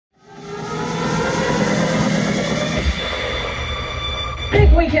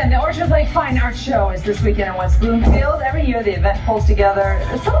weekend. The Orchard Lake Fine Arts Show is this weekend in West Bloomfield. Every year the event pulls together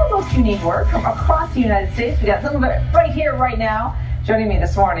some of the most unique work from across the United States. We got some of it right here, right now. Joining me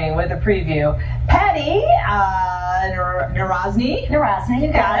this morning with a preview, Patty Narozny. Narozny,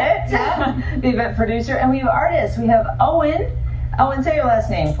 You got it. Yeah. The event producer. And we have artists. We have Owen. Owen, say your last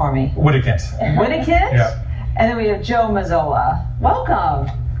name for me. Wittekindt. Wittekindt? Yeah. And then we have Joe Mazzola. Welcome.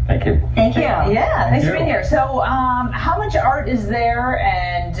 Thank you. Thank you. Yeah, thanks for being here. So, how much art is there,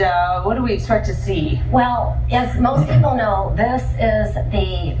 and what do we expect to see? Well, as most people know, this is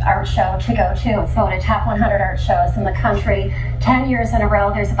the art show to go to. It's voted top 100 art shows in the country. 10 years in a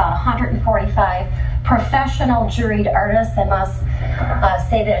row, there's about 145 professional juried artists. I must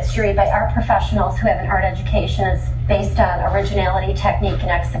say that it's juried by art professionals who have an art education. It's based on originality, technique,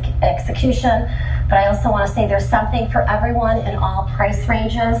 and execution. But I also want to say there's something for everyone in all price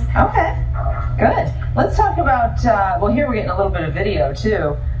ranges. Okay, good. Let's talk about, well, here we're getting a little bit of video,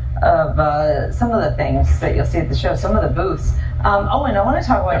 too, of some of the things that you'll see at the show, some of the booths. Owen, I want to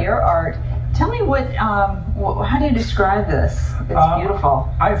talk about your art. Tell me how do you describe this? It's beautiful.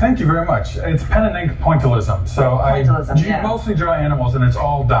 I thank you very much. It's pen and ink pointillism. So pointillism, I mostly draw animals, and it's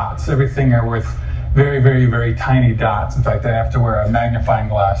all dots. Everything are with very, very, very tiny dots. In fact, I have to wear a magnifying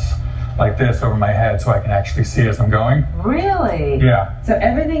glass like this over my head so I can actually see as I'm going. Really? Yeah. So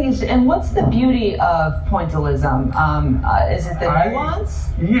everything is, and what's the beauty of pointillism? Is it the nuance?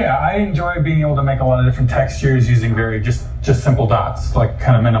 Yeah, I enjoy being able to make a lot of different textures using very just simple dots, like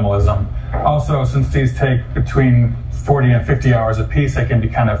kind of minimalism. Also, since these take between 40 and 50 hours a piece, they can be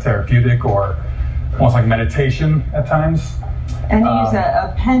kind of therapeutic or almost like meditation at times. And you use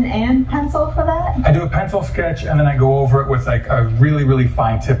a pen and pencil for that? I do a pencil sketch, and then I go over it with like a really, really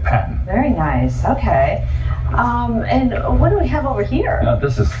fine tip pen. Very nice. Okay. And what do we have over here?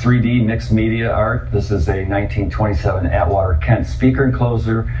 This is 3D mixed media art. This is a 1927 Atwater Kent speaker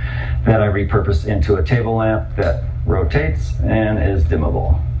enclosure that I repurposed into a table lamp that rotates and is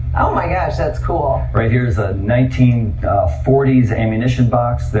dimmable. Oh my gosh, that's cool. Right here is a 1940s ammunition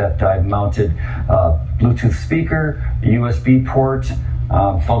box that I've mounted Bluetooth speaker, a USB port,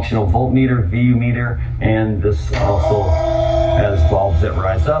 functional voltmeter, VU meter, and this also has bulbs that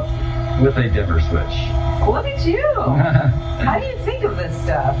rise up with a dimmer switch. Look at you. How do you think of this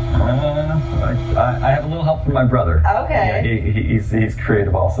stuff? I have a little help from my brother. Okay. Yeah, he's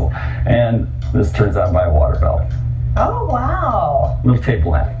creative also. And this turns on by a water valve. Oh, wow. Little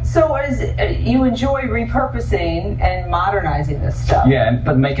table lamp. So what is it, you enjoy repurposing and modernizing this stuff? Yeah,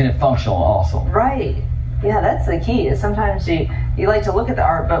 but making it functional also. Right. Yeah, that's the key. Is sometimes you like to look at the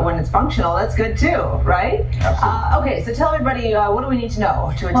art, but when it's functional, that's good too, right? Absolutely. Okay, so tell everybody, what do we need to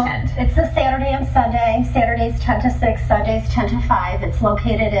know to attend? Well, it's this Saturday and Sunday. Saturdays 10 to 6, Sundays 10 to 5. It's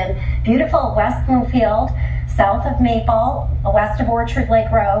located in beautiful West Bloomfield, south of Maple, west of Orchard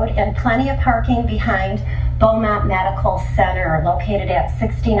Lake Road, and plenty of parking behind Beaumont Medical Center, located at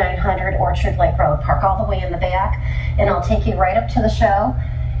 6900 Orchard Lake Road. Park all the way in the back, and I'll take you right up to the show.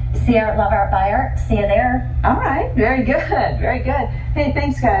 See art, love art, buy art. See you there. All right, very good, very good. Hey,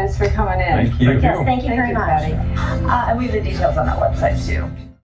 thanks guys for coming in. Thank you. Yes, thank you very much. Patty. And we have the details on our website too.